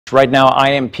Right now,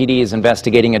 IMPD is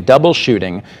investigating a double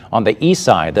shooting on the east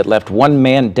side that left one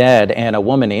man dead and a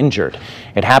woman injured.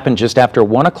 It happened just after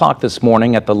 1 o'clock this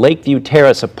morning at the Lakeview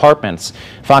Terrace Apartments.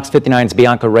 Fox 59's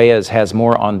Bianca Reyes has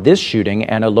more on this shooting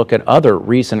and a look at other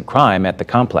recent crime at the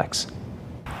complex.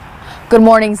 Good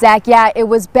morning, Zach. Yeah, it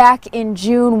was back in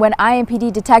June when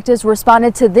IMPD detectives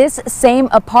responded to this same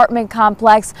apartment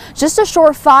complex, just a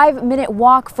short 5-minute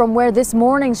walk from where this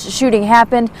morning's shooting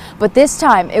happened. But this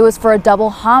time it was for a double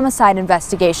homicide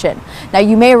investigation. Now,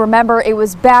 you may remember it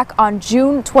was back on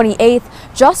June 28th,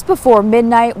 just before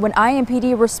midnight, when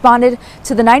IMPD responded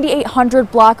to the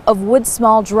 9800 block of Wood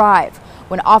Small Drive.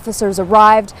 When officers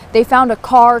arrived, they found a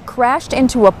car crashed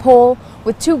into a pole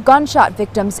with 2 gunshot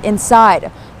victims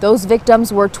inside. Those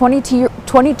victims were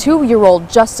 22-year-old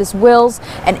Justice Wills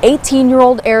and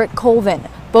 18-year-old Eric Colvin,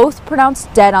 both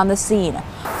pronounced dead on the scene.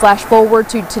 Flash forward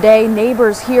to today,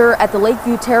 neighbors here at the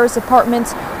Lakeview Terrace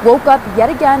Apartments woke up yet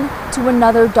again to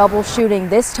another double shooting.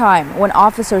 This time, when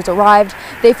officers arrived,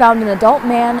 they found an adult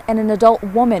man and an adult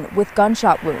woman with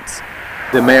gunshot wounds.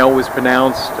 The male was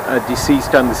pronounced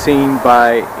deceased on the scene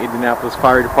by Indianapolis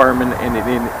Fire Department and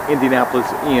Indianapolis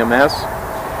EMS.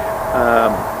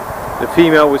 The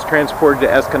female was transported to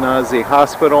Eskenazi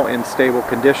Hospital in stable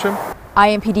condition.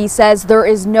 IMPD says there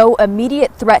is no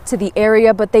immediate threat to the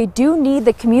area, but they do need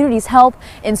the community's help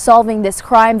in solving this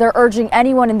crime. They're urging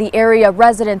anyone in the area,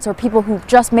 residents or people who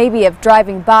just maybe have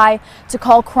driving by, to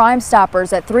call Crime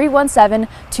Stoppers at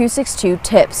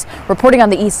 317-262-TIPS. Reporting on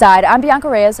the east side, I'm Bianca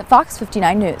Reyes, Fox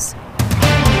 59 News.